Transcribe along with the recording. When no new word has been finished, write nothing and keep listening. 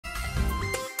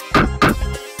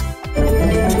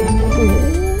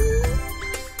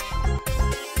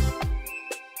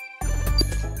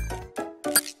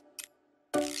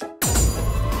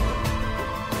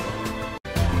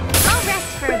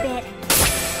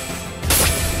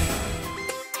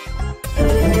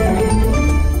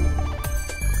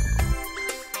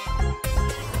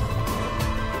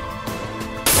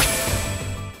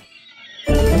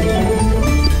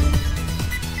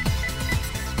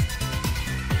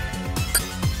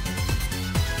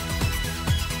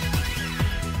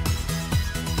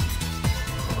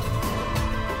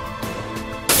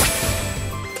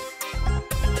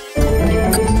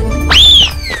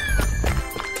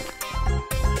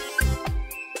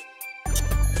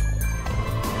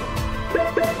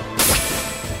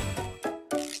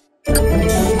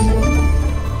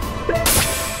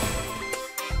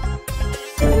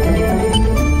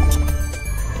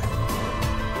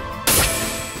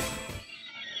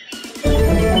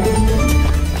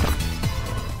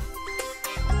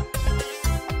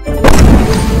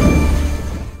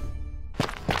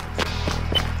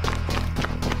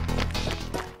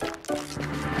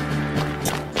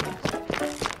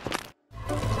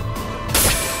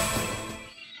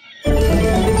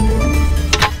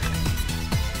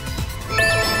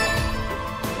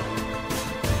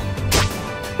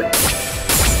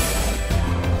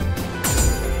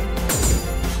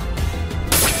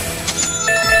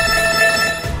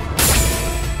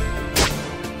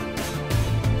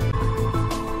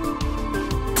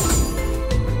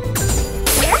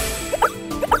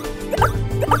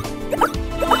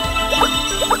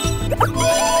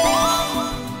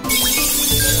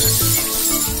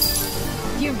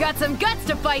You've got some guts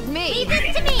to fight me! Leave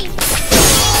this to me!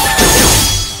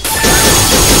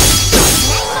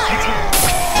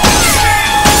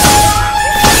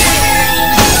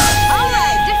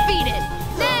 Alright, defeated!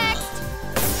 Next!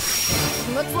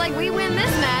 Looks like we win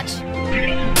this match.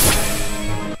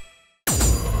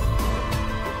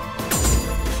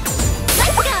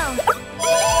 Let's go!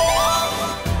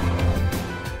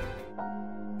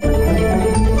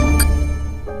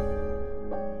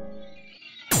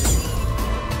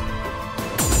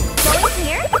 Going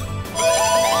here?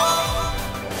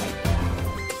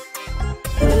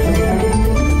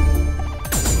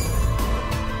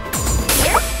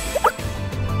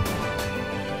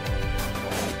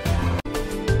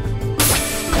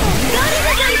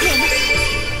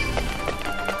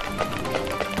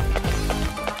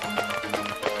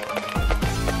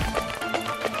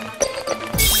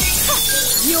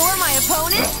 You're my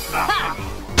opponent? Ha!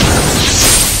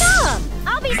 Stop!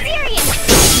 I'll be serious!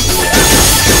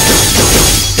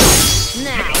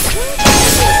 Now,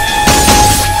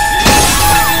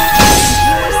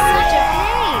 you're such a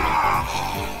pain!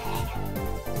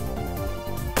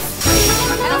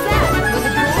 How's that? Was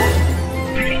it cool?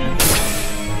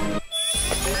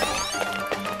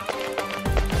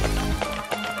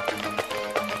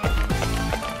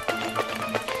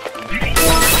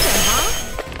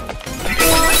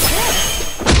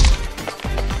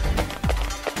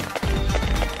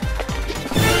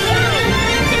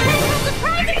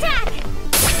 Surprise attack!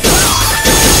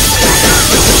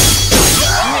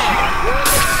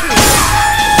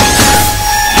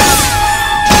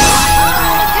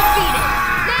 Defeated!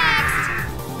 Next!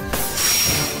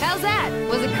 How's that?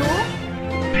 Was it cool?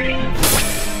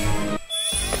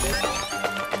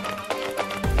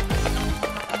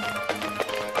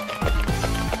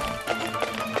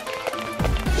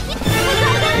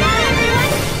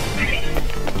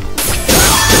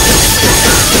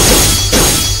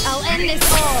 I'll end this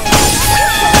all!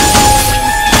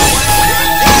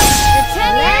 You're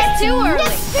 10 years too early!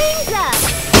 Next things up!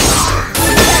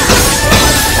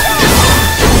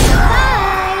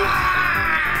 Bye!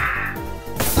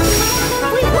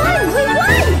 We won! We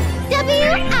won!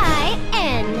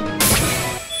 W-I-N!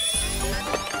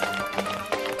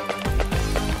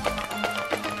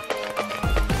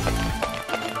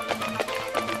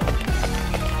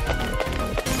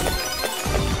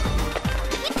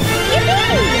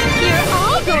 Yippee! You're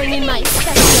all going in my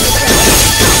special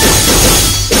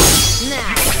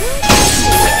Now,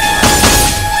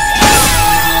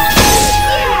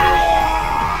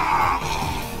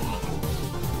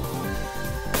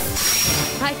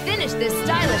 I finished this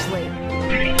stylishly.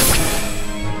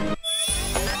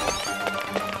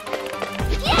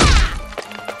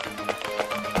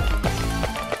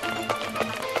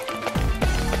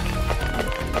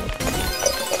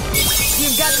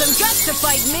 You've got some guts to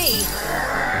fight me.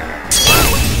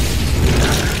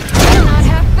 Not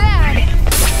half bad.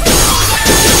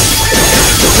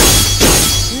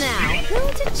 Now, who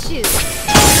to choose?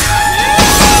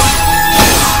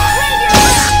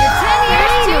 You're 10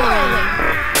 years too early.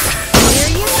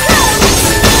 Here you go.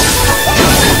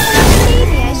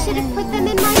 Maybe I should have put them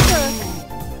in my book.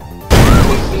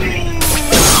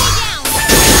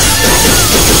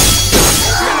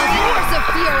 I'm a force of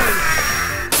fury.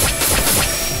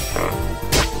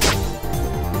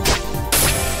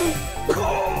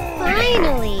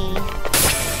 Finally!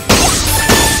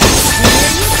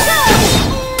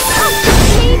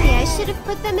 Maybe I should have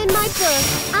put them in my book.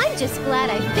 I'm just glad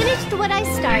I finished what I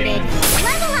started.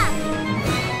 Level up!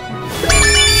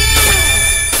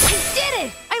 I did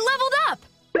it! I leveled up!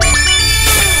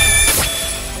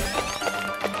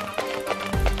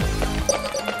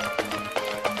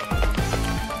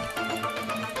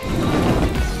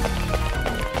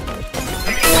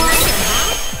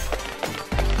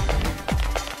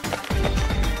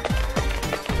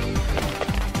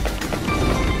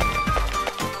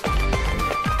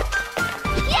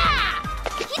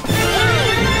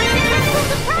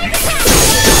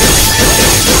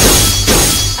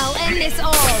 I'll end this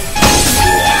all!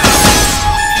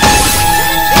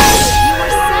 You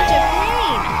were such a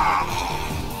pain!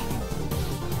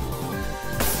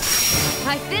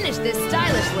 I finished this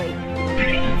stylishly.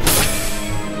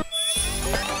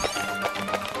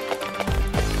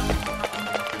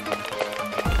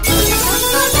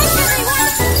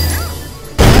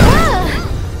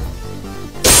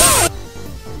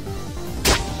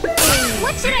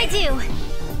 What should I do?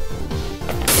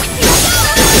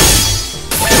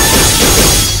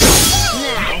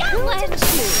 Now, let's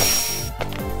choose.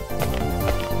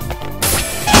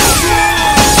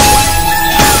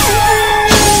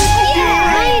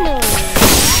 Finally!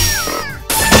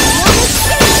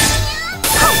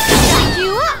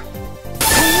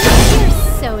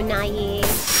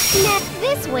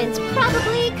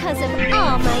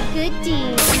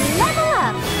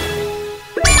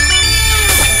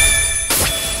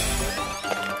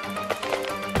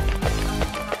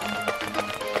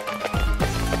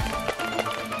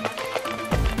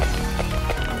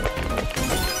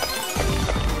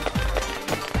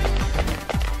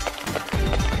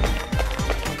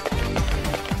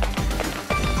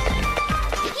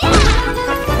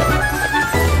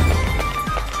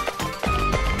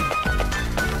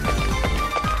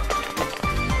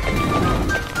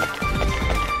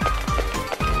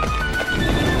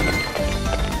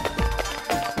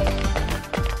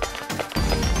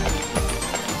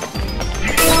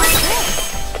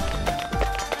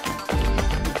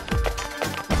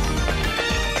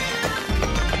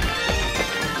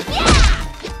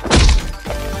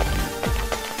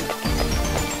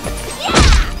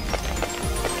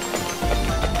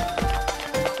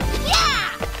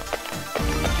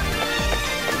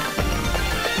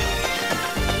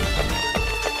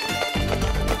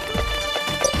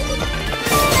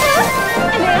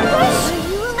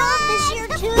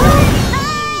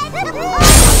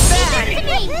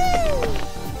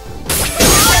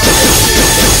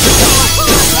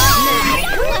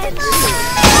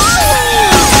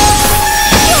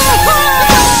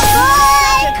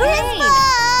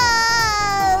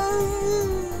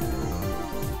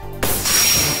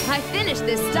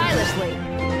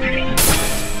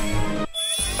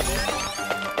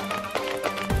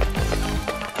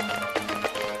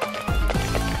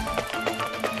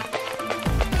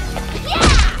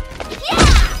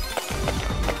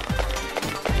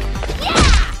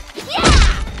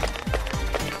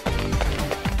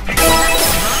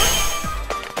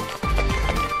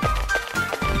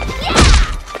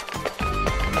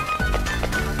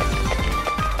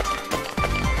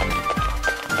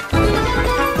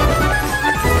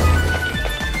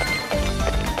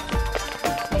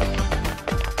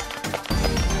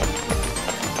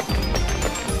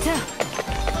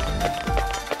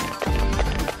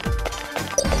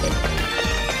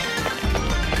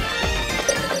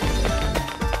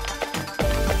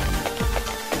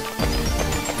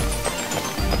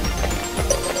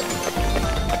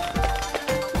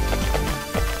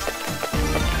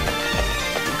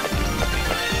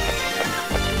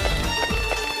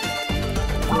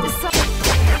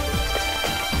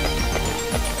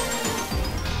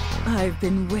 I've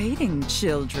been waiting,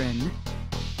 children.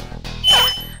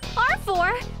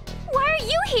 R4? Why are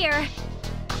you here?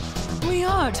 We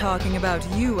are talking about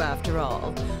you, after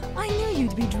all. I knew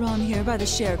you'd be drawn here by the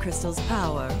Share Crystal's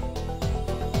power.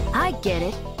 I get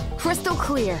it. Crystal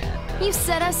clear. You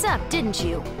set us up, didn't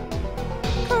you?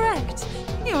 Correct.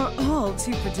 You're all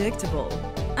too predictable.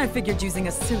 I figured using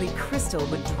a silly crystal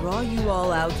would draw you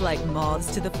all out like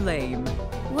moths to the flame.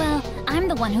 Well, I'm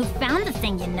the one who found the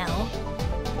thing, you know.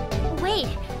 Wait,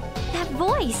 that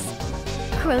voice.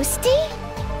 Krusty?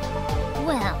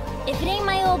 Well, if it ain't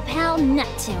my old pal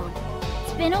Neptune.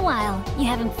 It's been a while. You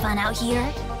having fun out here?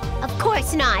 Of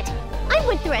course not. I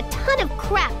went through a ton of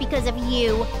crap because of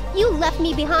you. You left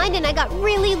me behind and I got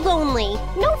really lonely.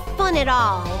 No fun at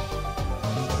all.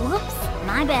 Whoops,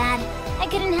 my bad. I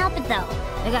couldn't help it though.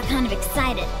 I got kind of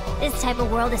excited. This type of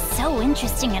world is so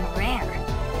interesting and rare.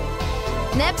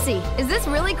 Nepsy, is this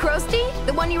really Krusty?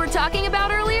 The one you were talking about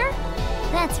earlier?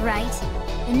 That's right.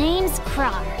 The name's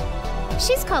Krar.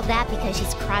 She's called that because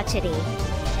she's crotchety.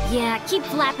 Yeah, keep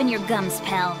flapping your gums,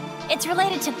 pal. It's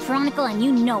related to Chronicle and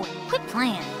you know it. Quit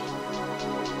playing.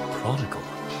 Chronicle?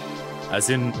 As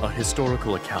in a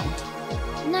historical account?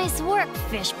 Nice work,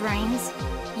 fish brains.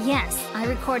 Yes, I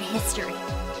record history.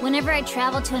 Whenever I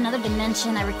travel to another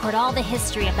dimension, I record all the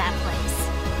history of that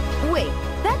place. Wait,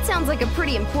 that sounds like a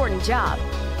pretty important job.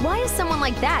 Why is someone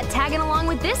like that tagging along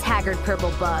with this haggard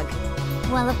purple bug?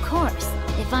 Well, of course.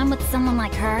 If I'm with someone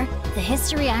like her, the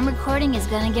history I'm recording is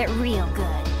gonna get real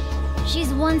good.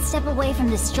 She's one step away from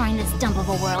destroying this dump of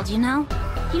a world, you know?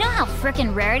 You know how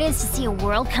frickin' rare it is to see a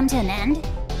world come to an end?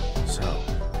 So,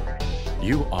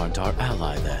 you aren't our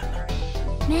ally then?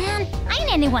 Man, I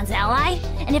ain't anyone's ally.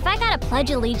 And if I gotta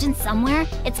pledge allegiance somewhere,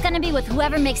 it's gonna be with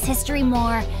whoever makes history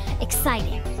more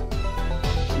exciting.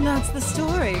 That's the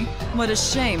story. What a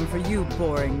shame for you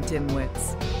boring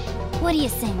dimwits. What do you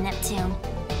say, Neptune?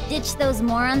 Ditch those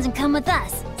morons and come with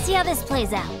us. See how this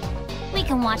plays out. We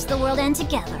can watch the world end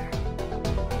together.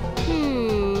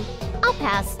 I'll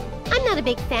pass. I'm not a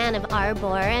big fan of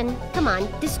Arbor, and come on,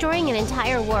 destroying an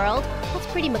entire world? That's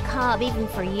pretty macabre even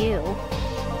for you.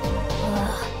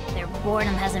 Ugh, their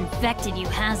boredom has infected you,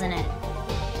 hasn't it?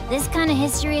 This kind of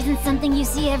history isn't something you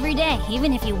see every day,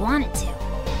 even if you want it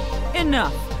to.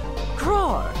 Enough!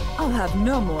 Krar! I'll have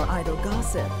no more idle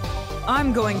gossip.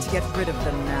 I'm going to get rid of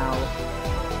them now.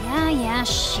 Yeah,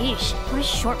 sheesh. What a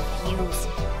short fuse.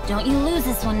 Don't you lose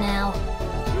this one now.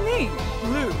 Me?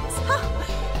 Lose? Ha!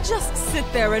 Just sit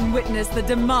there and witness the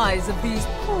demise of these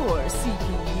poor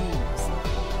CPUs.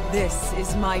 This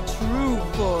is my true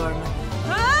form.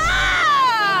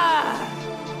 Ah!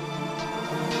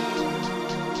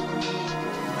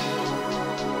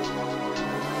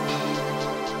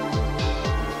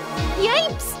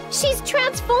 Yipes! She's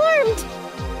transformed!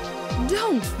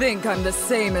 Don't think I'm the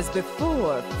same as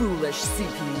before, foolish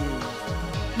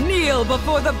CPU. Kneel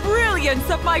before the brilliance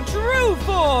of my true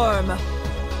form!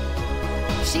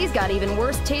 She's got even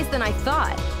worse taste than I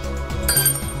thought.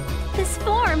 This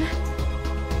form!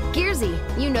 Gearsy,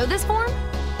 you know this form?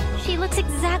 She looks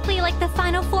exactly like the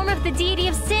final form of the deity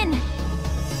of sin.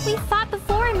 We fought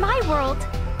before in my world.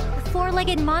 The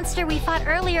four-legged monster we fought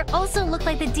earlier also looked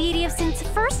like the deity of sin's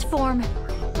first form.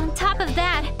 On top of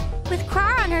that, with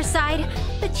Krar on her side,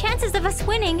 the chances of us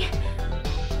winning...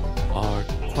 Are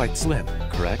quite slim,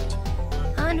 correct?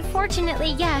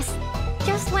 Unfortunately, yes.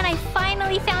 Just when I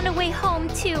finally found a way home,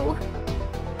 too.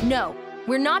 No,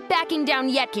 we're not backing down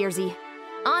yet, Gearsy.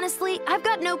 Honestly, I've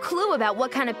got no clue about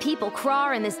what kind of people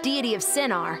Krar and this deity of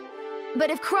sin are. But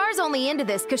if Krar's only into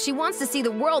this because she wants to see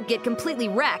the world get completely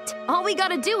wrecked, all we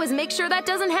gotta do is make sure that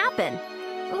doesn't happen.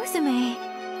 Uzume...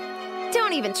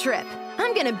 Don't even trip.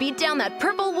 I'm gonna beat down that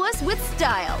purple wuss with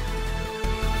style.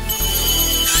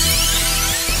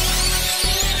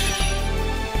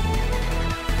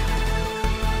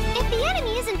 If the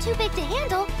enemy isn't too big to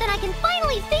handle, then I can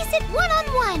finally face it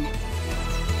one-on-one!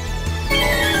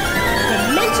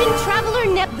 Dimension Traveler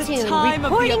Neptune, The time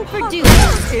reporting of the for duty.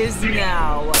 apocalypse is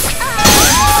now.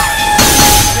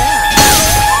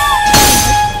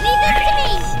 Leave this to me!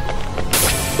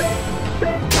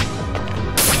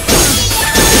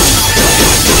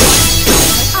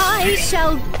 I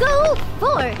shall go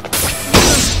forth!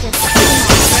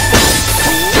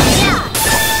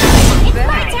 It's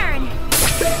my turn!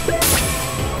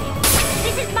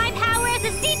 This is my power as a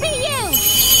CPU!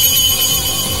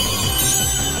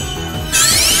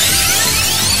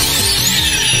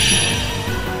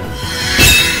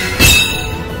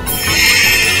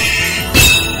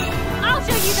 I'll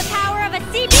show you the power of a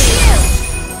CPU!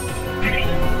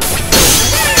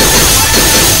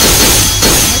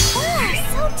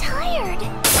 So tired!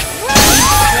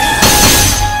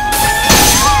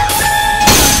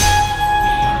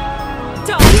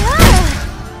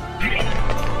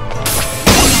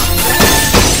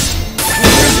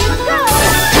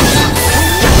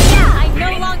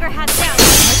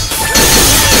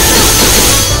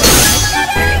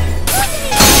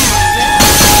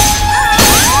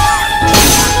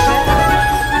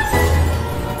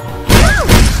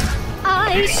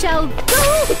 I shall go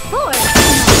forth!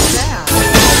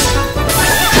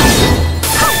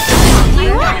 You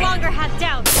no longer have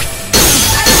doubts.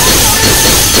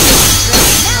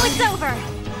 Now it's over.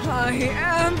 I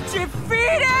am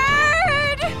defeated!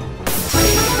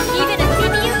 Even a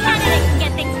CPU candidate can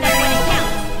get things done when it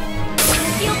counts.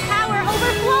 Feel power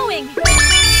overflowing. I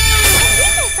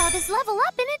think I saw this level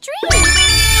up in a dream.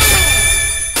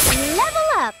 Level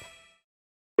up!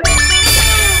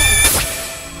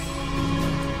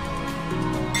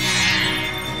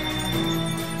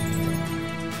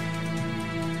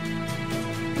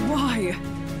 Why?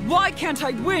 Why can't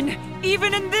I win,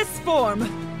 even in this form?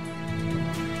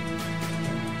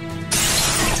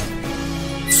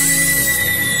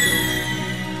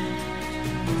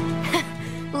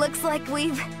 Looks like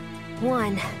we've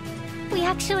won. We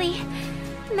actually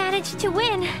managed to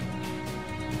win.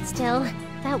 Still,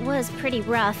 that was pretty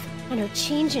rough. And her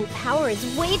change in power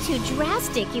is way too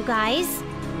drastic, you guys.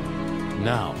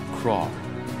 Now, Krar,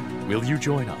 will you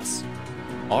join us?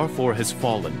 R4 has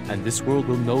fallen, and this world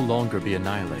will no longer be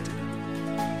annihilated.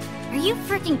 Are you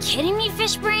freaking kidding me,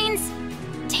 fish brains?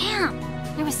 Damn,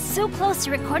 I was so close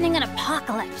to recording an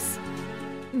apocalypse.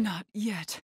 Not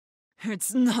yet.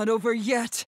 It's not over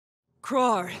yet.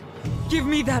 Krar, give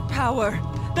me that power.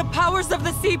 The powers of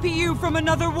the CPU from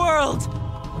another world.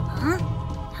 Huh?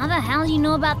 How the hell do you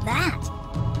know about that?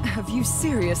 Have you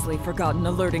seriously forgotten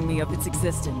alerting me of its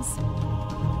existence?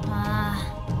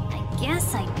 I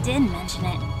guess I did mention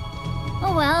it.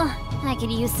 Oh well, I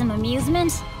could use some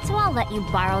amusement, so I'll let you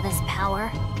borrow this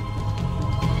power.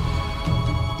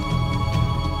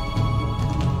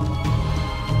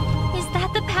 Is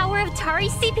that the power of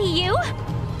Tari's CPU?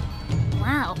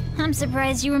 Wow, I'm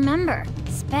surprised you remember,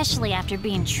 especially after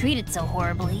being treated so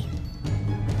horribly.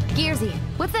 Gearsy,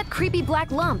 what's that creepy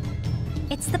black lump?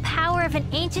 It's the power of an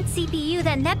ancient CPU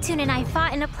that Neptune and I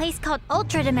fought in a place called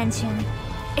Ultra Dimension.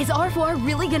 Is R4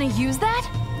 really gonna use that?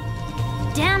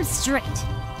 Damn straight.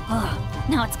 Ugh,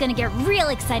 now it's gonna get real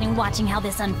exciting watching how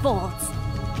this unfolds.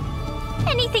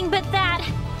 Anything but that!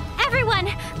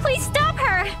 Everyone, please stop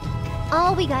her!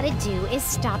 All we gotta do is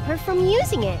stop her from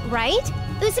using it, right?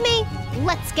 Uzume,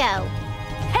 let's go.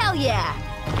 Hell yeah!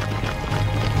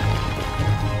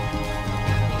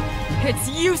 It's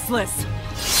useless!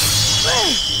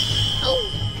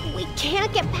 Oh, we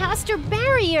can't get past her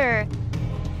barrier.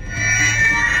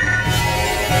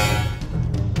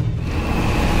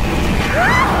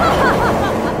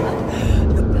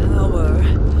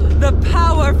 The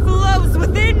power flows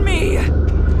within me!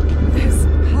 This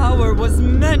power was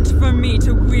meant for me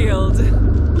to wield.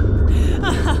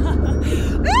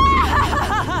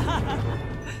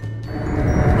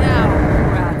 Now,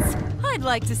 rats, I'd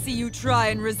like to see you try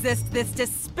and resist this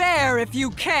despair if you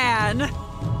can.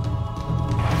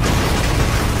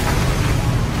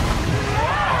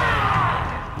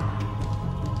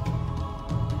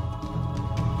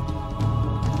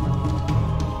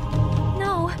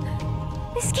 No,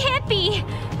 this can't be.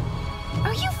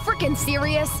 Are you freaking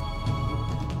serious?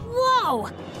 Whoa!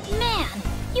 Man,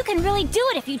 you can really do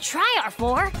it if you try,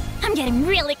 R4. I'm getting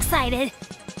real excited.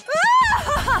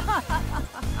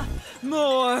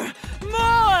 More!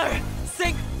 More!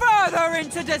 Sink further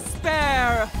into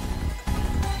despair!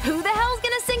 Who the hell's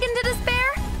gonna sink into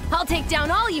despair? I'll take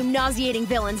down all you nauseating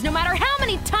villains, no matter how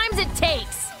many times it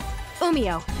takes!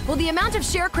 Umio, will the amount of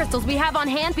share crystals we have on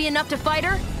hand be enough to fight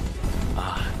her?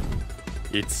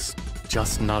 It's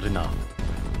just not enough.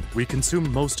 We consume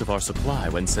most of our supply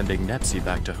when sending Nepsi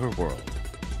back to her world.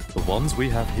 The ones we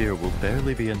have here will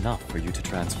barely be enough for you to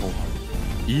transform.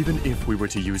 Even if we were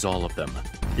to use all of them,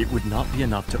 it would not be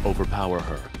enough to overpower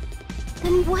her.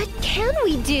 Then what can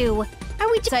we do? Are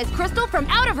we just Size crystal from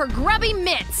out of her grubby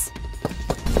mitts!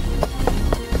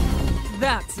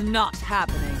 That's not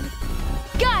happening.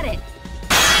 Got it!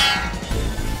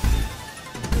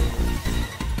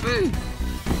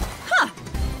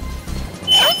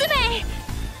 Uzume!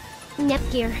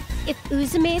 Nepgear, if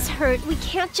Uzume's hurt, we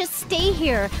can't just stay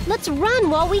here. Let's run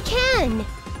while we can.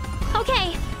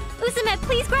 Okay, Uzume,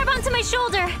 please grab onto my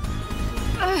shoulder.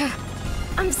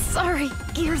 I'm sorry,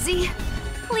 Gearsy.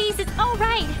 Please, it's all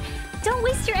right. Don't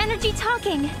waste your energy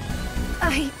talking.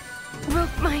 I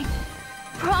broke my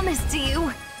promise to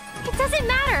you. It doesn't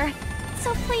matter.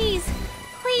 So please,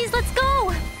 let's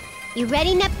go. You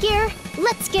ready, Nepgear?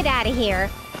 Let's get out of here.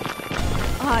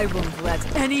 I won't let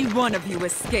any one of you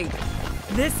escape.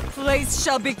 This place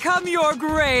shall become your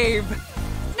grave.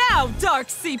 Now, Dark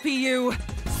CPU,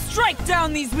 strike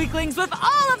down these weaklings with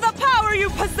all of the power you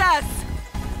possess!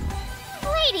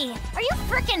 Lady, are you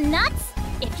frickin' nuts?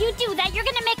 If you do that, you're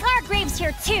gonna make our graves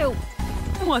here too.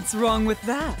 What's wrong with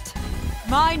that?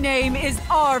 My name is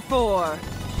R4.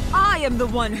 I am the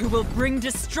one who will bring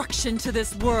destruction to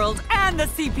this world and the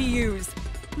CPUs.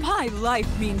 My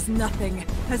life means nothing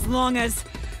as long as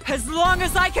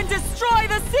I can destroy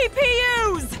the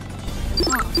CPUs!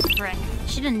 Oh, frick.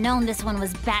 Should've known this one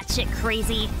was batshit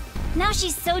crazy. Now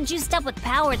she's so juiced up with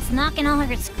power it's knocking all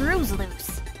her screws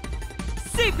loose.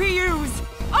 CPUs!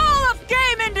 All of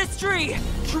game industry!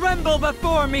 Tremble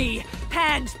before me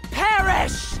and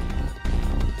perish!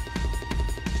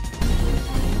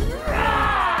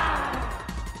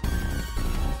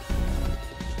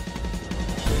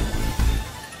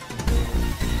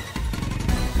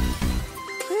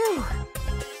 Whew.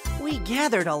 We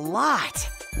gathered a lot.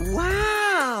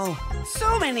 Wow!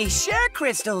 So many share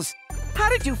crystals! How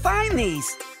did you find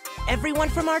these? Everyone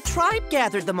from our tribe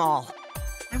gathered them all.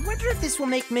 I wonder if this will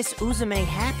make Miss Uzume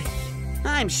happy.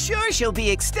 I'm sure she'll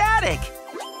be ecstatic.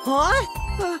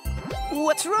 Huh?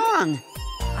 What's wrong?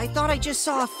 I thought I just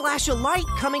saw a flash of light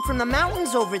coming from the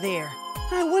mountains over there.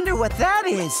 I wonder what that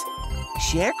is.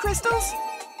 Share crystals?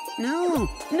 No,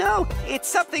 it's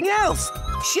something else.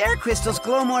 Share crystals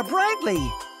glow more brightly.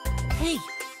 Hey,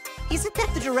 isn't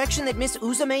that the direction that Miss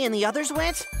Uzume and the others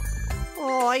went?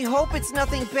 Oh, I hope it's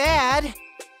nothing bad.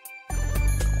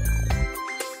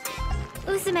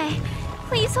 Uzume,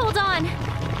 please hold on.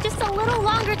 Just a little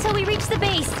longer till we reach the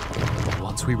base.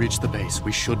 Once we reach the base,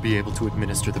 we should be able to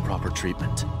administer the proper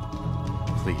treatment.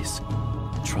 Please,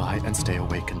 try and stay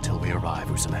awake until we arrive,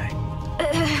 Uzume.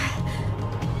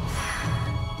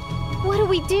 What do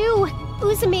we do?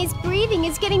 Uzume's breathing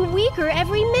is getting weaker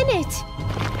every minute.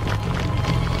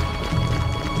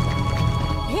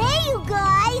 Hey, you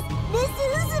guys! Miss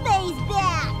Uzume's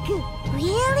back!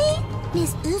 Really?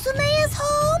 Miss Uzume is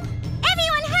home?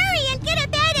 Everyone hurry and get a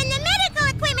bed and the medical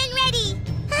equipment ready!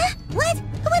 Huh? What?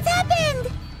 What's happened?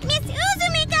 Miss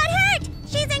Uzume got hurt!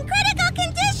 She's in critical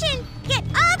condition! Get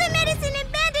all the medicine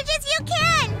and bandages you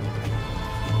can!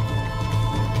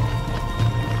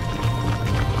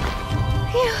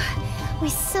 Phew, we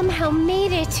somehow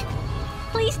made it.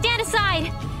 Please stand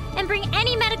aside and bring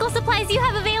any medical supplies you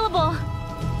have available.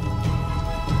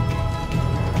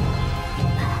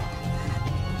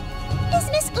 Is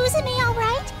Miss Uzume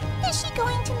alright? Is she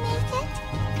going to make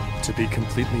it? To be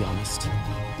completely honest,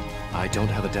 I don't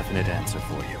have a definite answer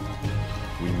for you.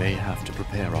 We may have to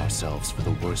prepare ourselves for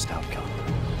the worst outcome.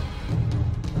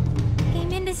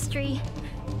 Game industry.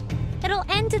 It'll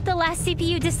end if the last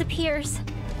CPU disappears.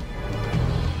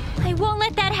 I won't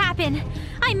let that happen.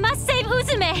 I must save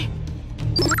Uzume!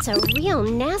 That's a real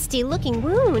nasty-looking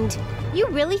wound. You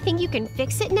really think you can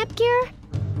fix it, Nepgear?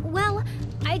 Well,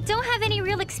 I don't have any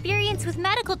real experience with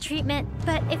medical treatment,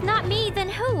 but if not me, then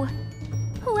who?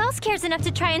 Who else cares enough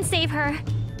to try and save her?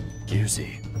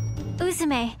 Gyuzi.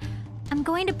 Uzume, I'm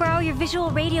going to borrow your visual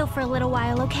radio for a little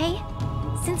while, okay?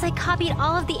 Since I copied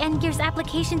all of the Endgear's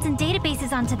applications and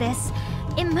databases onto this,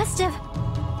 it must have...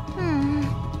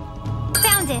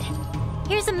 Found it!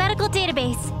 Here's a medical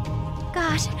database.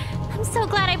 Gosh, I'm so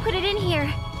glad I put it in here.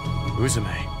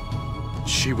 Uzume.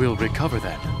 She will recover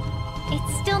then.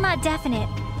 It's still not definite,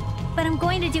 but I'm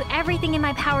going to do everything in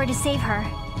my power to save her.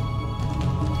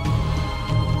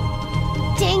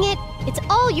 Dang it! It's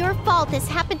all your fault this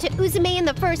happened to Uzume in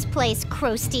the first place,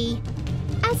 Krusty.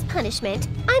 As punishment,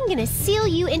 I'm gonna seal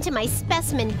you into my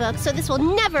specimen book so this will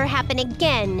never happen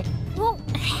again. Well,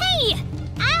 hey!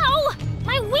 Ow!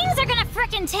 My wings are gonna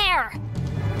frickin' tear!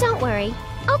 Don't worry,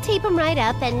 I'll tape them right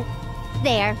up and...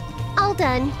 there. All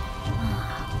done.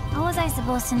 How was I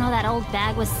supposed to know that old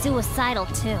bag was suicidal,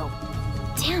 too?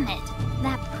 Damn it!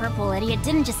 That purple idiot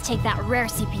didn't just take that rare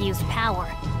CPU's power,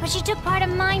 but she took part of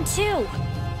mine, too!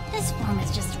 This form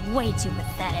is just way too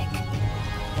pathetic.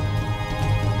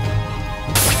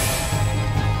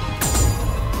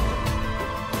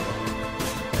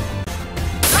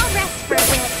 I'll rest for a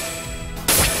bit.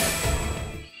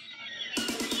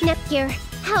 Nepgear,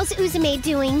 how's Uzume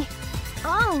doing?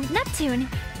 Oh, Neptune.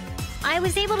 I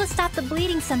was able to stop the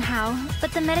bleeding somehow,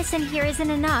 but the medicine here isn't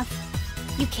enough.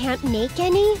 You can't make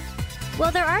any?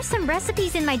 Well, there are some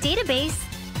recipes in my database,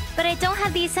 but I don't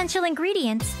have the essential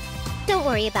ingredients. Don't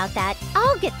worry about that.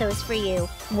 I'll get those for you.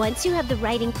 Once you have the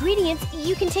right ingredients,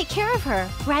 you can take care of her,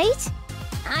 right?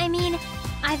 I mean,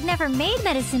 I've never made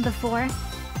medicine before,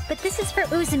 but this is for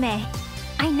Uzume.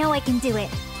 I know I can do it.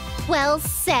 Well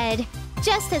said.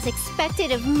 Just as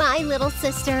expected of my little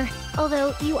sister.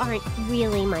 Although you aren't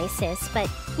really my sis, but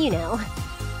you know.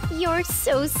 You're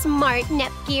so smart,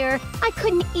 Nepgear. I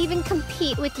couldn't even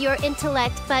compete with your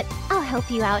intellect, but I'll help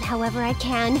you out however I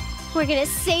can. We're gonna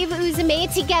save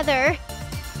Uzume together.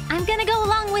 I'm gonna go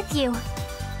along with you.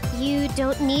 You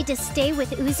don't need to stay with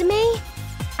Uzume?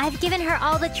 I've given her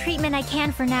all the treatment I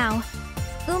can for now.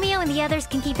 Umio and the others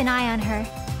can keep an eye on her.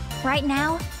 Right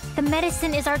now, the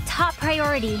medicine is our top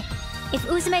priority. If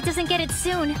Uzume doesn't get it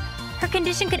soon, her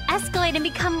condition could escalate and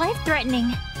become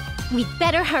life-threatening. We'd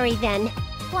better hurry then.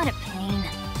 What a pain.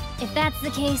 If that's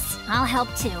the case, I'll help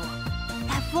too.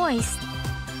 That voice.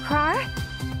 Krar?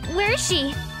 Where is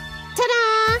she?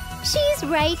 Ta-da! She's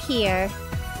right here.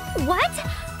 What?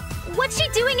 What's she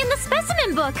doing in the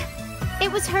specimen book?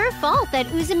 It was her fault that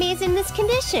Uzume is in this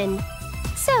condition.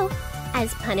 So,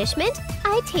 as punishment,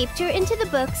 I taped her into the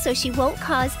book so she won't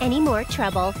cause any more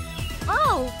trouble.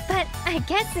 Oh, but I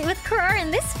guess with Krar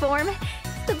in this form,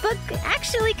 the book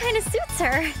actually kind of suits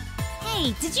her.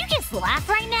 Hey, did you just laugh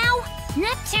right now?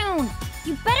 Neptune,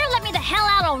 you better let me the hell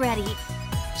out already.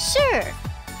 Sure,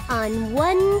 on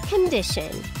one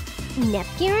condition.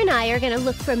 Nepgear and I are gonna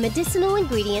look for medicinal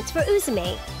ingredients for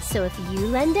Uzume, so if you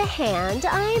lend a hand,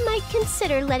 I might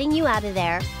consider letting you out of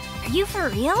there. Are you for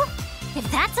real? If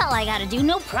that's all I gotta do,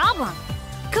 no problem.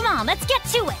 Come on, let's get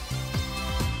to it.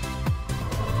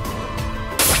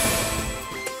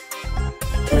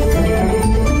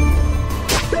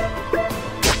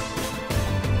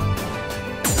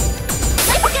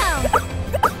 Let's go!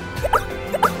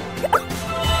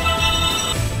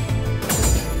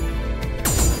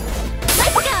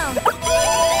 Let's go!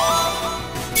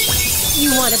 You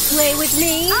wanna play with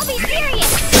me? I'll be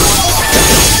serious!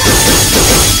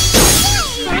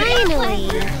 Finally!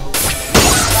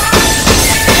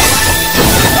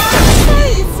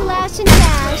 Sorry to slash and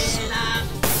dash.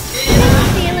 Don't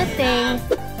feel a thing.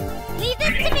 Leave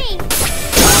this to me!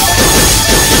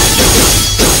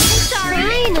 I'm sorry!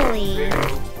 Finally!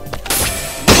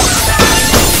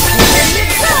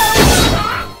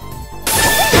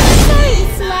 Sorry to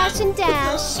slash and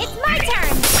dash. It's my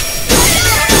turn!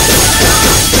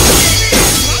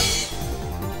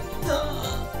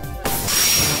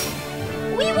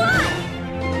 We won!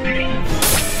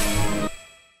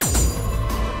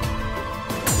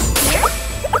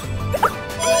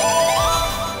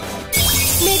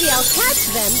 Maybe I'll catch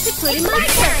them to put in my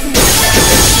turn!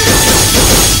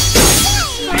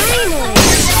 Finally!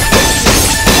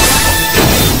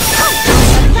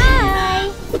 Bye!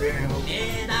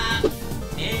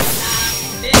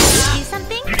 Do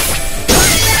something?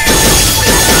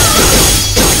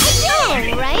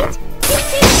 All right.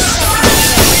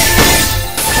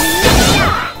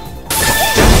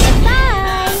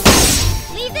 Bye!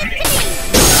 Leave this to me!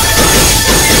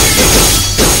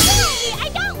 Yay! I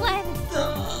got one!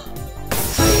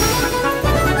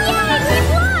 Yay! We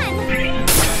won!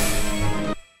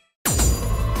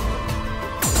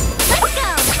 Let's go!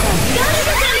 Go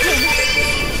to the dungeon!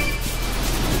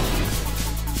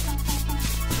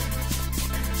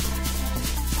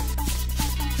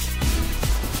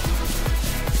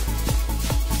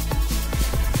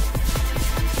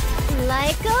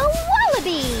 Like a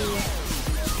wallaby!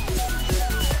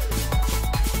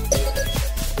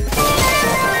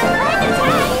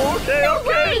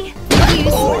 Okay!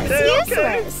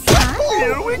 Useless!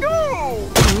 Here we go!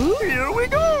 Here we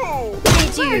go!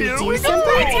 Did you do My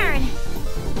something? turn!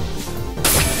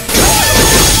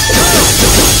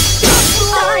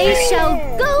 I shall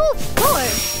go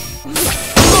forth!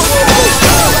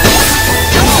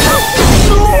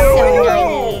 So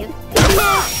naive.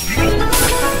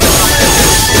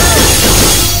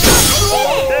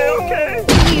 Okay.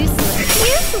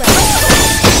 Useless.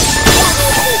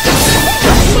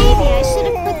 Maybe I should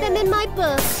have put them in my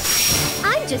book.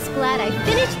 I'm just glad I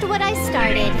finished what I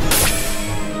started.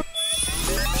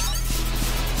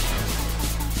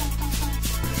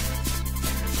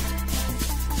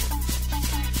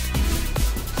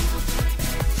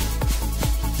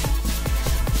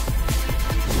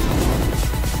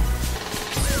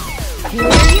 Here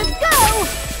you go!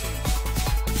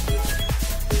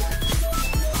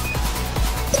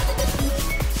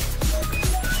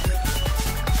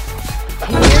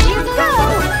 Here you go!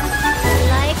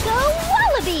 Like a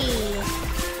wallaby!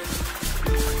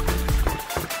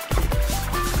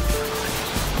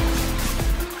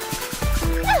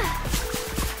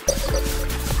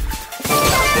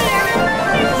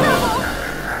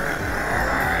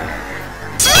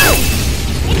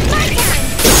 It's my turn!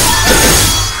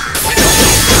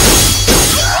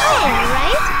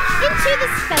 Alright, into the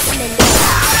specimen.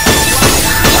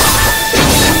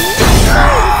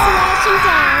 Slash and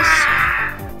dash.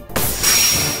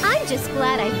 I'm just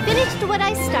glad I finished what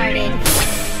I started.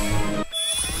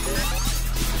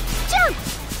 Jump!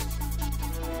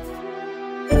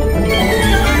 Don't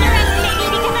underestimate me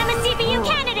because I'm a CPU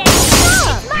candidate!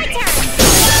 It's my turn!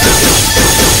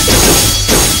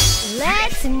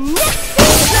 Let's next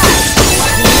things up.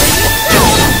 Here you go!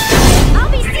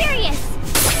 I'll be serious!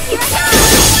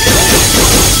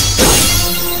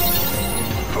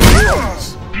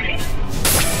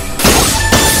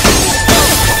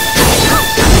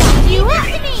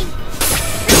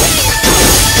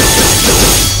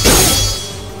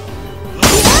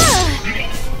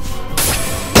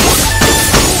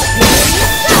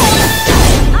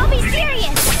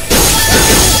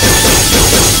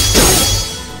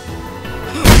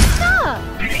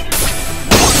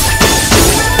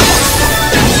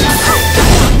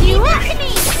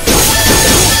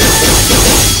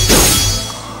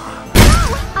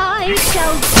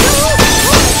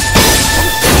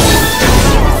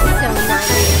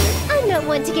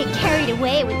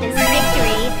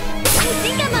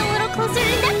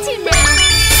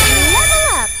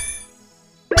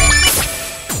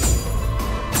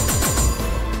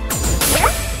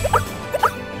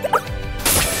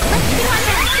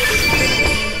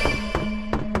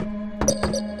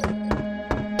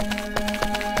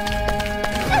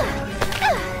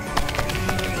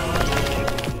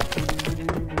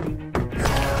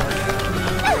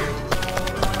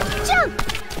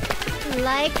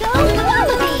 Like a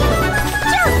wallaby!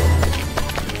 Jump!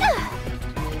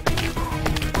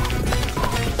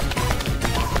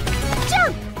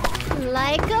 Jump!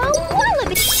 Like a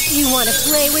wallaby! You wanna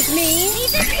play with me?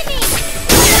 Leave this to me!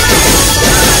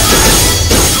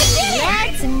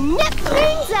 Let's nip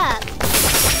things up!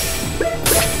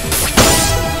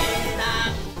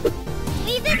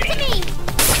 Leave this to me!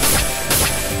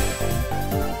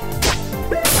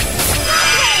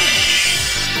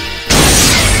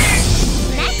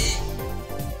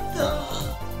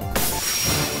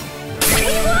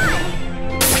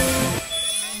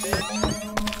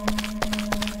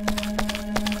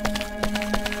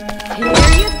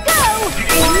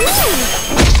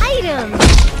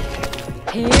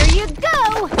 Here you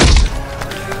go!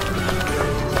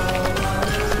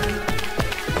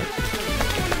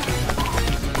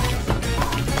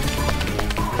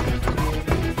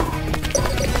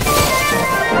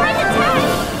 We're in attack!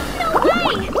 No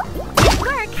way! Good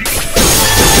work!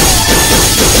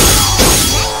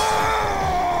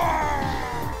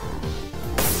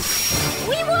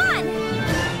 We won!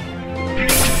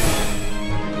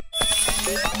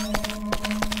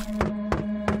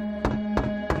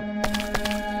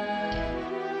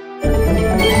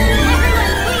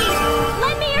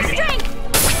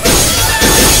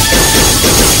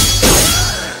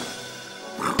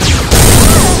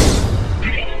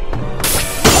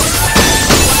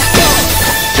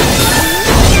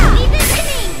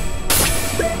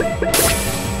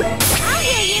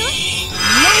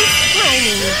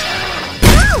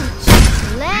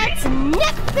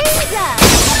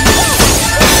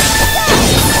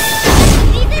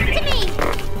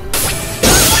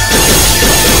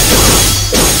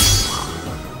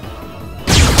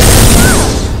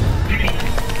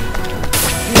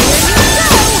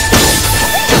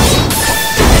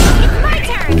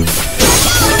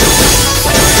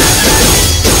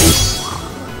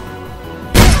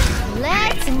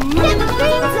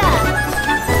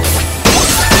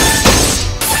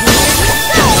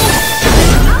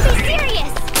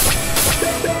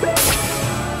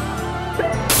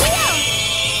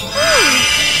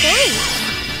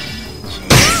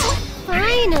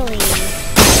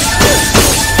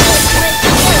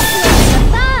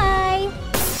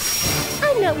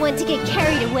 Want to get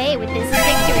carried away with this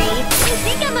victory. I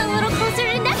think I'm a little closer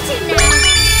to Neptune now.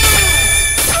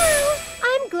 Oh,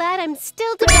 I'm glad I'm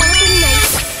still developing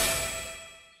nice.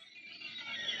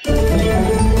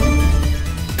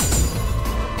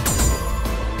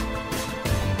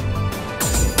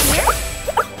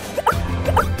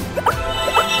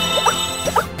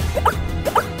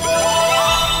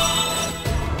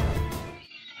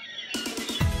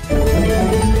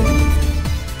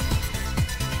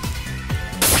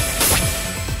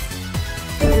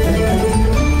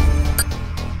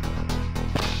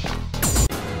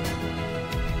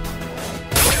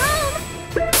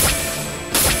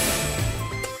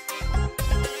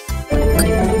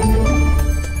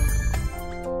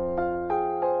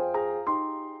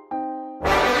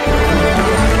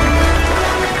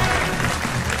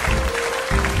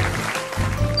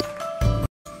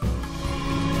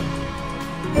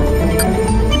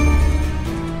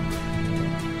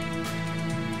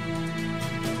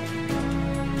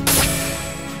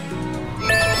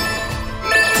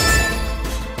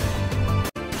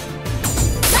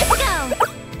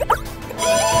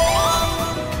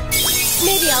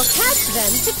 I'll catch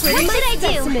them to put in my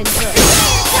specimen book.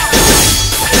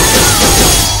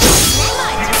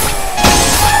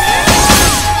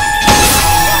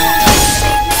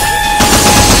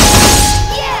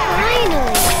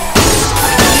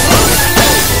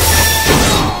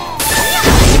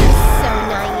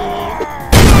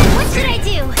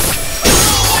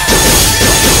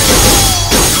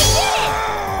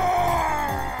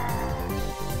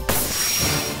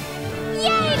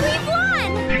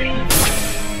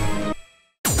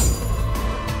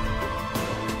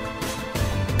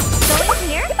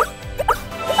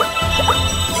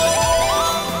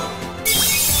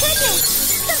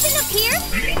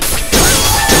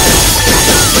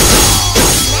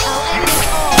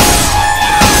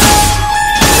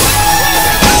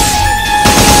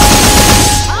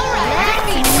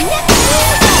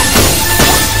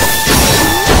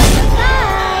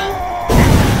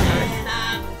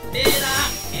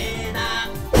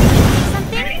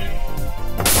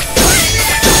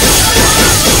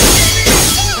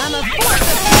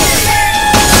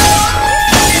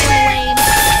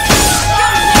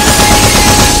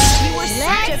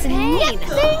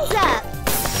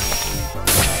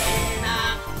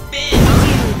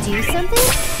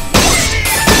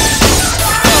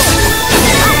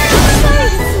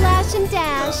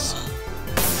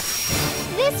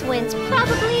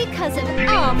 because of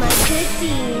all my good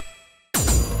deeds.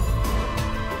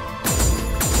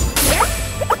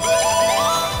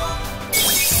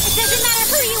 It doesn't matter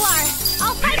who you are!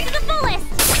 I'll fight to the fullest!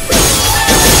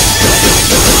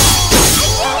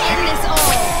 End this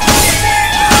all!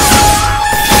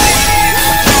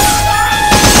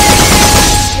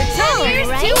 You're 10 years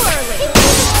too early!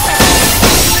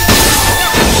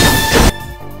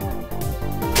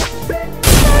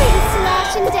 Sorry to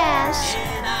slash and dash.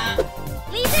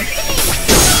 Leave this to me!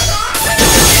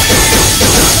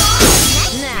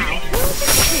 Now, who's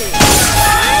the two?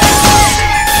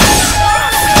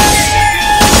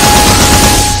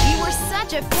 You were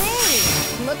such a pain!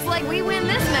 Looks like we win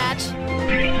this match.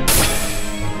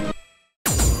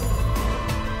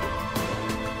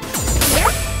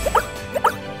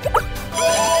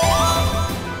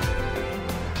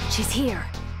 She's here.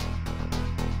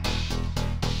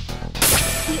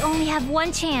 We only have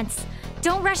one chance.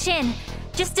 Don't rush in.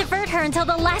 Just divert her until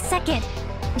the last second.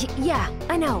 Yeah,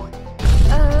 I know.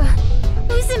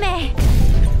 Uzume!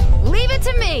 Leave it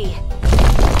to me!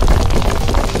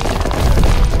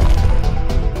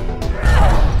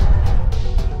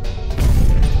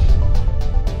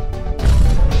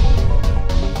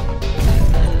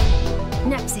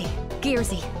 Nepsi,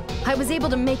 Gearsy, I was able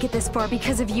to make it this far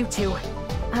because of you two.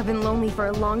 I've been lonely for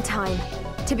a long time.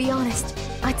 To be honest,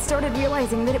 I'd started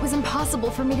realizing that it was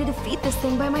impossible for me to defeat this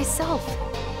thing by myself.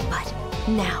 But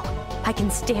now, I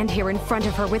can stand here in front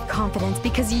of her with confidence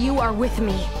because you are with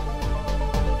me.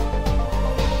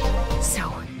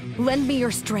 So, lend me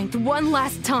your strength one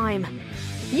last time.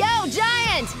 Yo,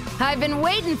 Giant! I've been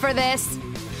waiting for this!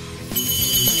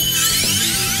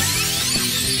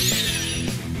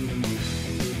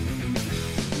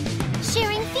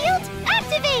 Sharing field,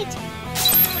 activate!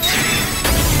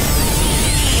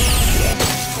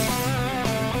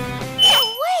 No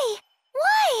way!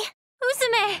 Why?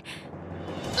 Uzume!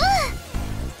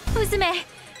 Uzume,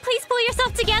 please pull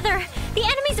yourself together. The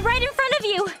enemy's right in front of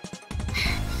you.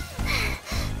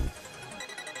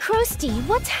 Krusty,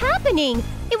 what's happening?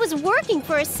 It was working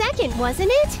for a second,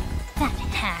 wasn't it? That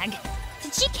hag.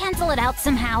 Did she cancel it out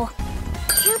somehow?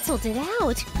 Canceled it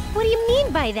out? What do you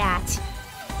mean by that?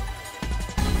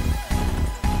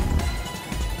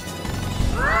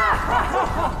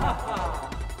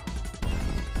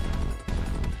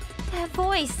 That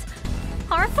voice.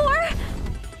 R4?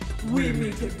 We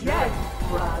meet again,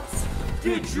 brats.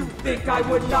 Did you think I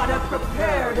would not have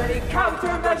prepared any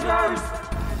countermeasures?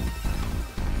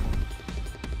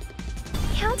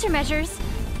 Countermeasures?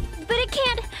 But it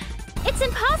can't... It's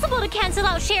impossible to cancel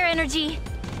out share energy.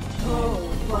 Oh,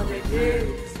 but it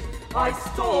is. I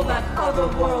stole that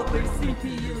otherworldly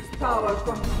CPU's power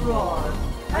from Tron,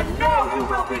 and now you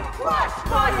will be crushed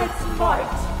by its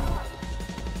might!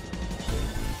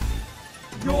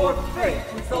 Your fate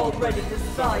is already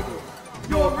decided.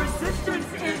 Your resistance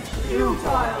is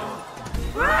futile!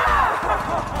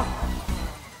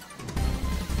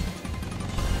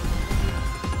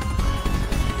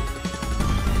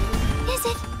 Is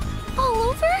it all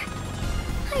over?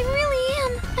 I really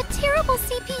am a terrible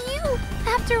CPU,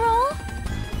 after all.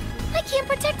 I can't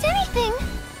protect anything.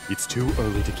 It's too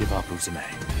early to give up, Uzume.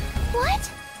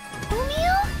 What?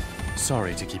 Umio?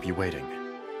 Sorry to keep you waiting.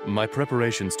 My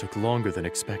preparations took longer than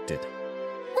expected.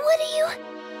 What do you...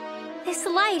 This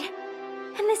light,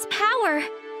 and this power,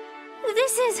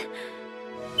 this is...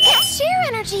 It's share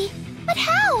energy! But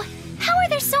how? How are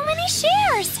there so many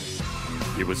shares?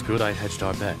 It was good I hedged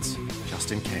our bets,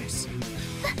 just in case.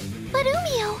 But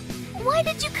Umio, why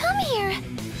did you come here?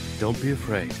 Don't be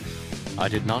afraid. I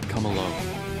did not come alone.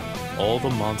 All the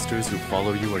monsters who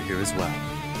follow you are here as well.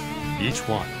 Each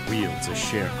one wields a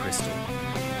share crystal.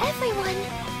 Everyone,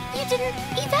 you didn't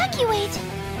evacuate.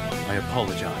 I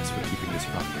apologize for keeping this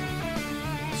from you.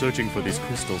 Searching for these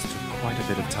crystals took quite a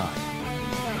bit of time.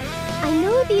 I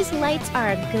know these lights are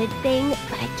a good thing,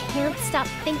 but I can't stop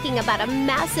thinking about a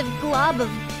massive glob of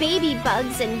baby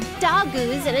bugs and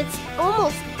doggoos, and it's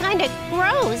almost kinda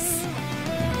gross.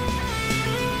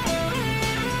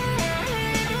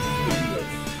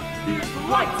 These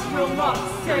lights will not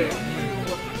save you!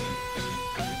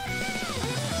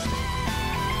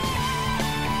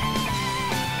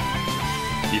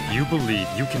 If you believe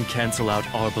you can cancel out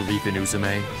our belief in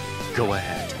Uzume, go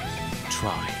ahead.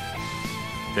 Try.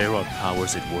 There are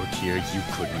powers at work here you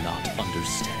could not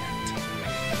understand.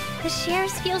 The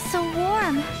shares feel so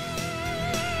warm.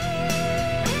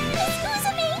 Miss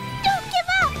Uzume, don't give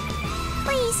up!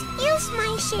 Please, use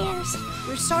my shares.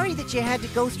 We're sorry that you had to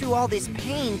go through all this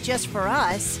pain just for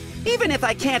us. Even if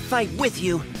I can't fight with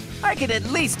you, I could at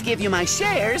least give you my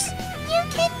shares. You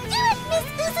can do it, Miss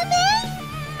Uzume!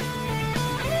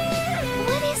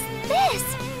 What is this?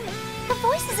 The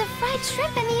voices of Fried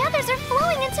Shrimp and the others are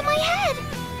flowing into my head.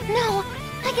 No,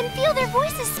 I can feel their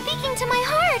voices speaking to my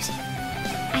heart.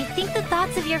 I think the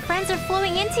thoughts of your friends are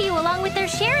flowing into you along with their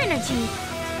share energy.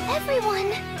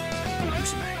 Everyone.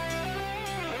 Uzume,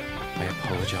 I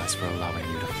apologize for allowing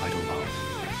you to fight alone.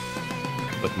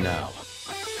 But now,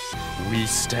 we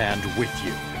stand with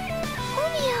you.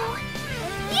 Umio.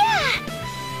 Yeah!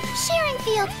 Sharing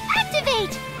field,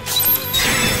 activate!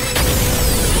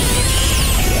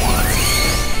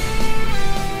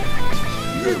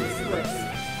 Useless!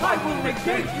 I will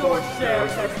negate your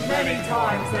shares as many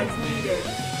times as needed.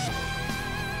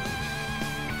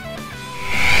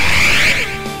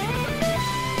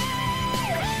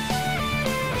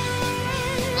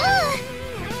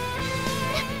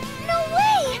 No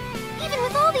way! Even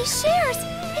with all these shares,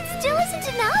 it still isn't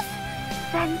enough?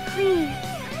 Then please,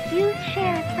 use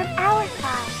shares from our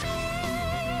side.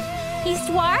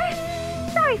 Histoire?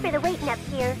 Sorry for the wait,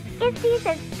 Nepgear. Izzy's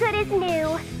as good as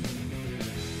new.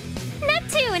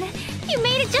 Neptune! You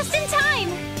made it just in time!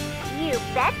 You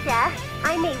betcha.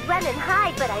 I may run and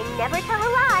hide, but I never tell a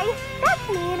lie. That's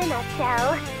me in a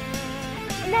nutshell.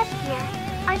 Nepgear,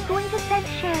 I'm going to send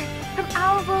shares from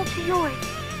our world to yours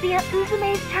via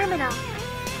Uzume's terminal.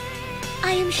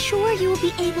 I am sure you will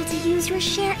be able to use your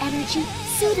share energy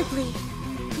suitably.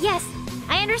 Yes,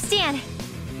 I understand.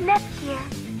 Nepgear,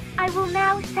 I will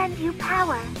now send you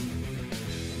power.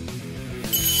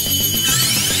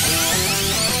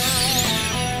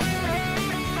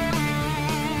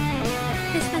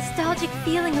 This nostalgic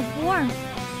feeling of warmth.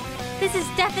 This is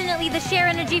definitely the share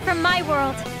energy from my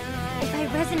world. If I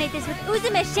resonate this with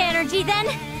Uzume's share energy, then...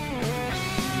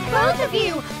 Both of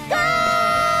you, go!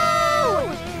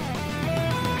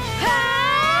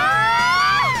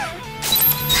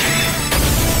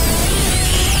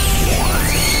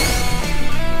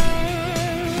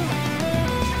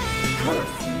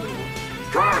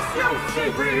 Curse you,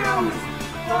 CPUs!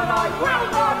 But I will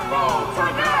not fall to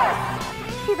this!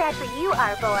 Too bad for you,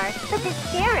 Arbor, but this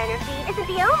share energy isn't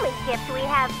the only gift we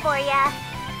have for ya.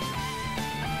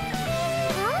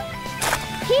 Huh?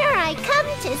 Here I come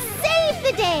to save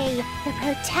the day! The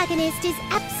protagonist is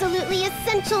absolutely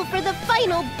essential for the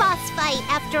final boss fight,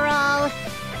 after all.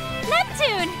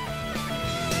 Neptune!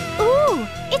 Ooh,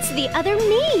 it's the other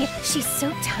me! She's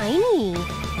so tiny.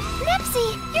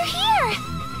 Nepsy, you're here!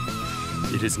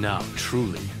 It is now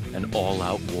truly an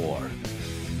all-out war.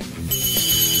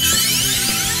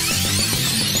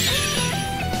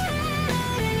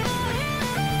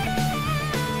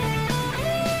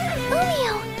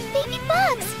 Umio, baby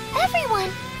bugs,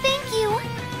 everyone, thank you.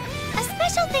 A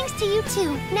special thanks to you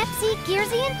two, Nepsy,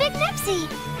 Gearsy, and Big Nepsy.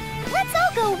 Let's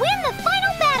all go win the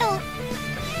final battle!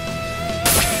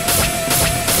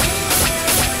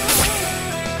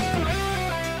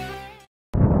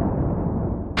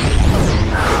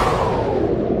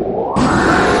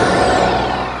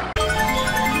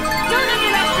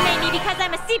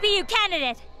 CPU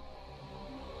candidate!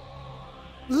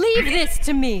 Leave this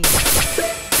to me!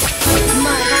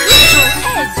 My brutal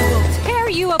edge will tear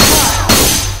you apart!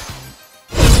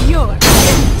 You're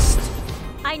finished!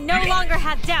 I no longer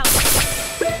have doubts!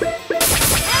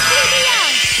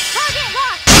 Beyond! Target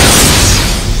locked!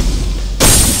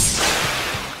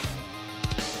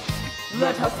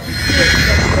 Let us begin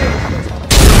the fate!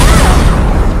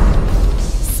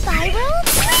 Spiral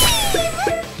Cleave!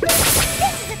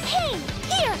 This is a pain!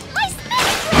 Here, my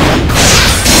spinach!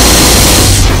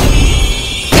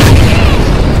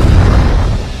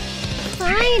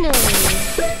 Finally!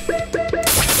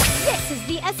 This is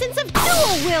the essence of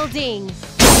dual wielding!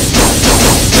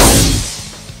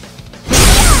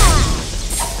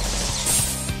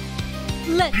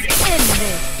 Let's end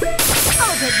this!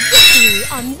 I'll get victory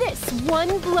on this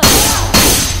one blow!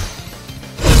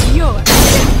 You're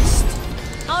finished!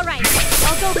 Alright,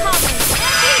 I'll go calmly.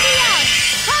 Beyond!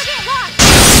 Target locked!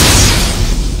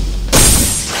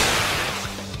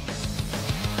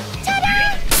 Ta-da!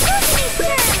 Uzume's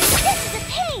turn! This is a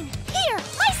pain! Here,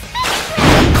 my spinach!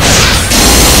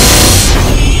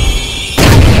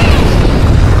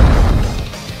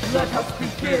 Let us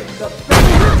begin the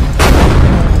fate!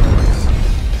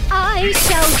 I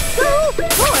shall go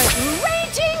toward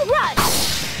Raging Rush!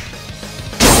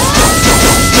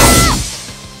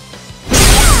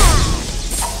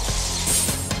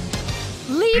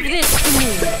 Leave this to me!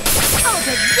 I'll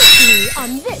get victory on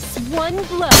this one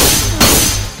blow!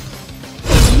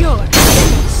 You're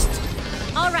finished!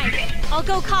 Alright, I'll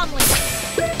go calmly.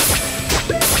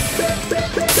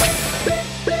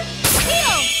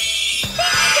 Heal!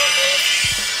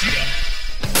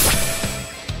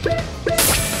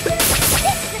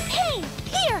 This is a pain!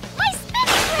 Here, my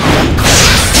spinach!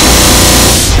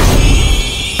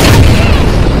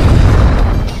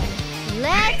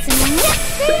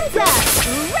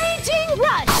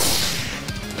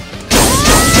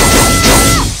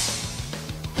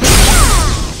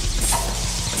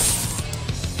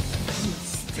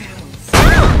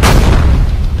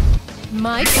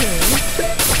 My turn.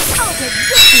 I'll get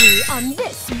victory on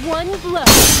this one blow.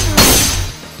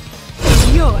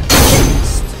 You're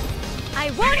next.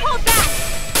 I won't hold back!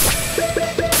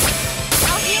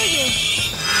 I'll heal you.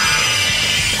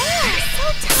 Oh, so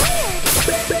tired.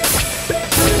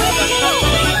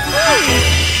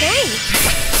 Thanks.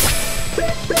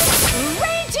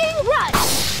 Raging Rush.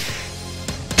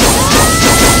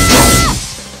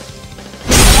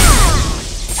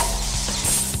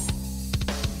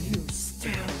 You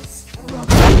still struggle.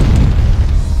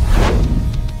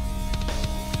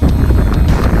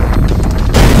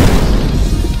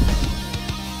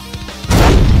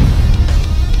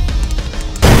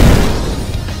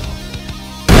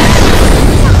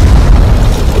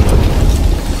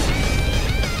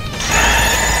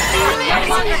 No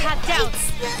longer have doubts.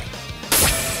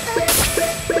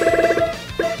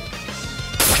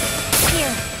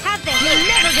 Here, have this. You're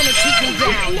never gonna keep me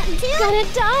down! Gonna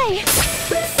die.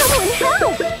 Someone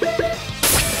help.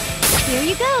 Here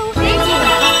you go. Thank you.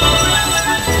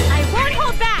 I won't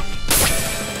hold back.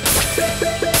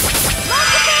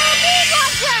 Multiple beam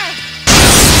launcher!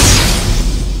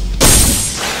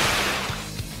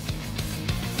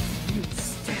 You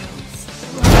still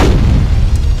struggle.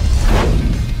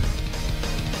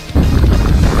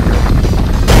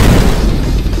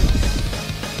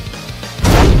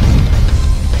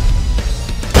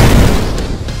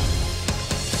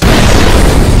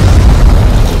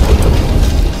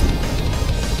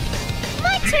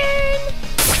 My turn.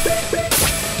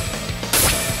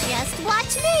 Just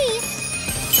watch me.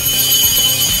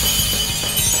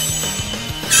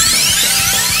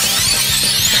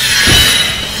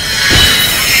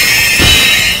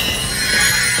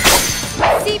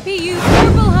 CPU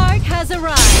Purple Heart has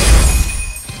arrived.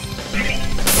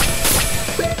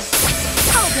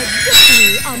 I'll get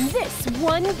victory on this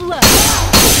one blow.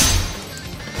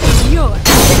 You're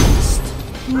next.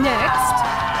 Next.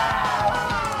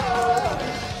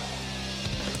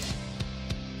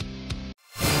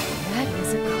 That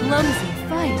was a clumsy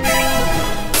fight.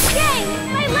 Yay!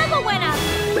 My level went up!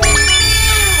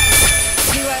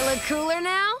 Do I look cooler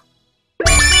now?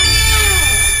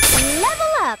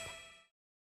 Level up.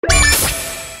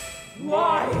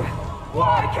 Why?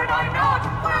 Why can I not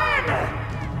win?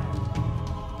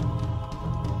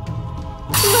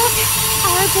 Look,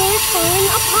 our board's falling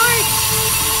apart.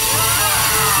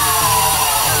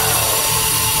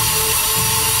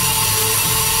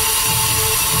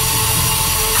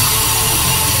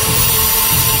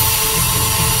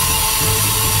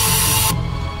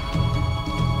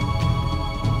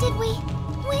 Did we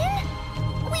win?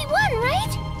 We won,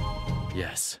 right?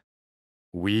 Yes.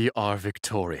 We are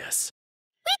victorious.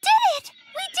 We did it!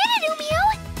 We did it, Umio!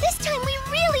 This time we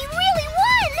really, really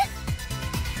won!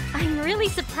 I'm really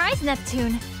surprised,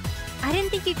 Neptune. I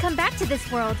didn't think you'd come back to this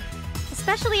world,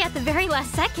 especially at the very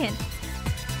last second.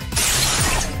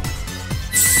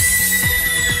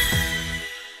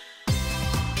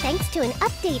 Thanks to an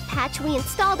update patch we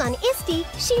installed on Isti,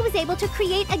 she was able to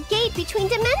create a gate between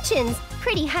dimensions.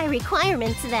 Pretty high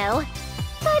requirements, though.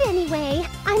 But anyway,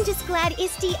 I'm just glad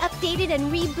Isti updated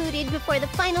and rebooted before the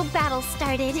final battle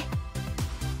started.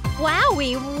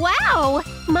 Wowie, wow!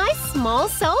 My small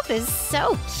self is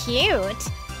so cute.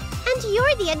 And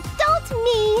you're the adult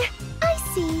me. I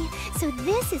see. So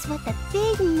this is what the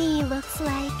big me looks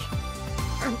like.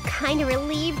 I'm kind of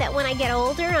relieved that when I get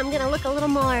older, I'm gonna look a little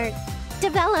more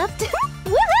developed.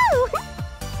 Woohoo!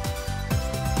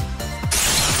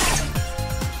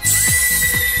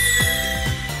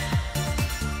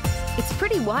 It's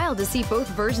pretty wild to see both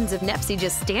versions of Nepsi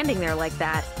just standing there like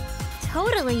that.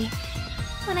 Totally.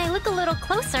 When I look a little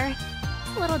closer,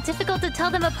 it's a little difficult to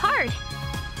tell them apart.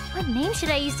 What name should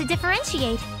I use to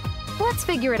differentiate? Let's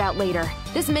figure it out later.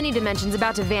 This mini-dimension's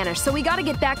about to vanish, so we gotta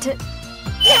get back to...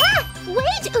 Ah!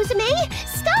 Wait, Uzume!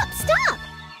 Stop, stop!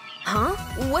 Huh?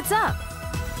 What's up?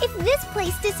 If this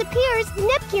place disappears,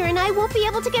 Nepgear and I won't be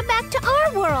able to get back to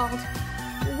our world.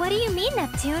 What do you mean,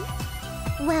 Neptune?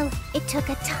 Well, it took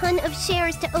a ton of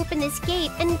shares to open this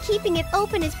gate, and keeping it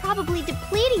open is probably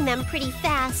depleting them pretty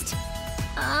fast.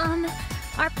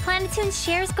 Are Planetoon's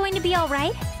shares going to be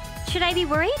alright? Should I be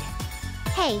worried?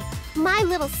 Hey, my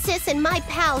little sis and my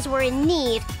pals were in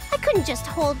need. I couldn't just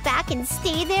hold back and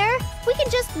stay there. We can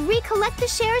just recollect the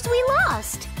shares we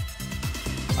lost.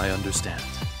 I understand.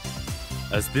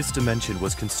 As this dimension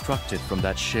was constructed from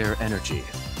that share energy,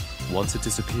 once it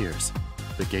disappears,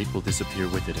 the gate will disappear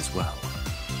with it as well.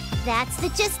 That's the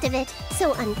gist of it.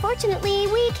 So unfortunately,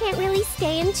 we can't really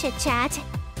stay and chit-chat.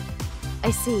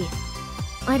 I see.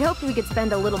 I'd hoped we could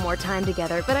spend a little more time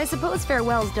together, but I suppose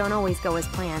farewells don't always go as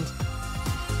planned.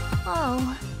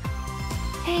 Oh.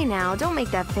 Hey now, don't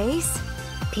make that face.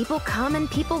 People come and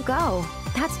people go.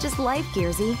 That's just life,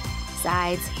 Gearsy.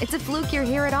 Besides, it's a fluke you're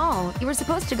here at all. You were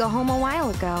supposed to go home a while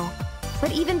ago.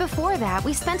 But even before that,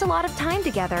 we spent a lot of time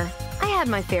together. I had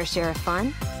my fair share of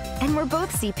fun. And we're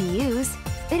both CPUs.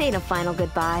 It ain't a final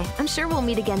goodbye. I'm sure we'll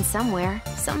meet again somewhere,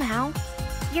 somehow.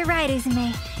 You're right,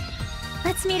 Uzume.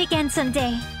 Let's meet again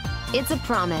someday. It's a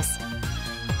promise.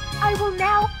 I will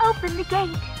now open the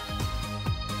gate.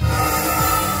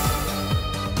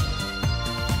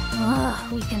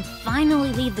 Ugh, we can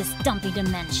finally leave this dumpy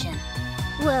dimension.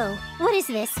 Whoa, what is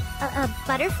this? A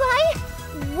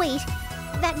butterfly? Wait,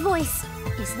 that voice.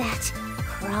 Is that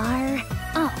Krar?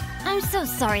 Oh, I'm so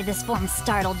sorry this form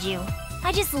startled you.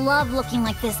 I just love looking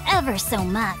like this ever so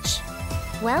much.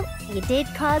 Well, you did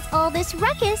cause all this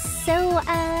ruckus, so,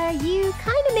 you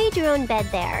kinda made your own bed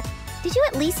there. Did you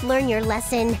at least learn your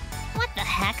lesson? What the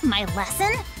heck, my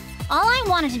lesson? All I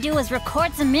wanted to do was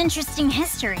record some interesting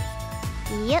history.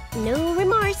 Yep, no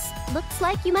remorse. Looks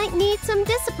like you might need some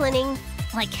disciplining.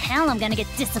 Like hell I'm gonna get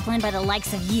disciplined by the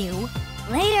likes of you.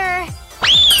 Later!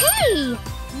 Hey!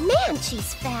 Man,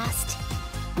 she's fast.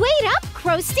 Wait up,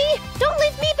 Krusty! Don't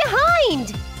leave me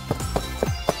behind!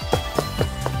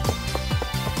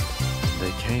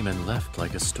 They came and left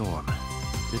like a storm,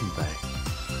 didn't they?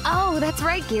 Oh, that's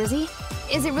right, Gearsy.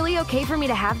 Is it really okay for me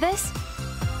to have this?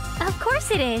 Of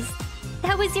course it is.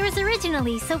 That was yours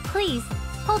originally, so please,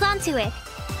 hold on to it.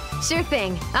 Sure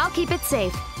thing. I'll keep it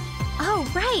safe. Oh,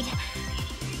 right.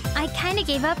 I kinda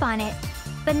gave up on it.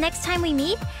 But next time we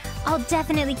meet, I'll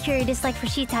definitely cure your dislike for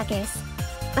shiitakes.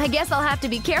 I guess I'll have to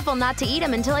be careful not to eat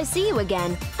them until I see you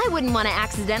again. I wouldn't want to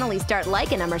accidentally start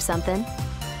liking them or something.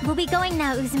 We'll be going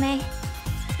now, Uzume.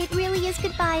 It really is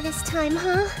goodbye this time,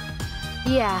 huh?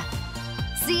 Yeah.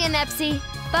 See ya, Nepsy.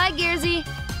 Bye, Gearsy.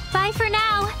 Bye for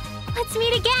now. Let's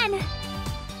meet again.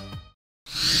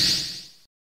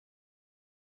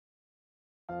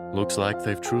 Looks like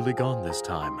they've truly gone this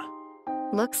time.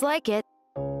 Looks like it.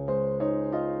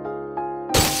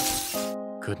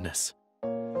 Goodness.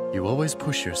 You always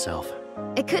push yourself.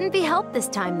 It couldn't be helped this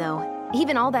time, though.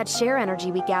 Even all that share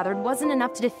energy we gathered wasn't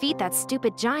enough to defeat that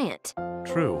stupid giant.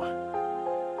 True.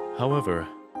 However,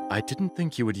 I didn't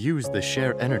think you would use the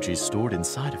share energy stored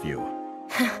inside of you.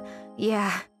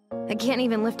 Yeah. I can't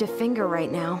even lift a finger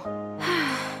right now.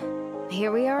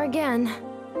 Here we are again.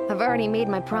 I've already made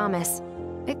my promise.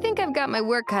 I think I've got my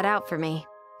work cut out for me.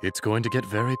 It's going to get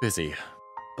very busy,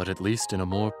 but at least in a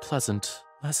more pleasant,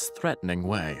 less threatening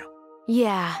way.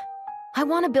 Yeah. I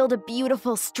want to build a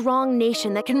beautiful, strong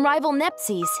nation that can rival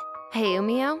Nepsi's. Hey,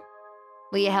 Umio?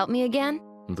 Will you help me again?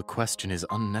 The question is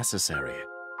unnecessary.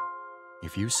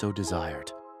 If you so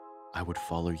desired, I would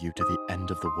follow you to the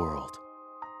end of the world.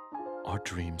 Our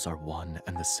dreams are one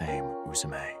and the same,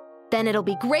 Uzume. Then it'll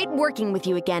be great working with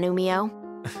you again, Umio.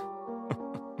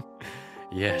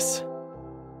 Yes.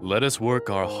 Let us work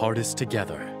our hardest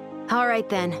together. All right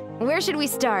then. Where should we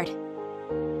start?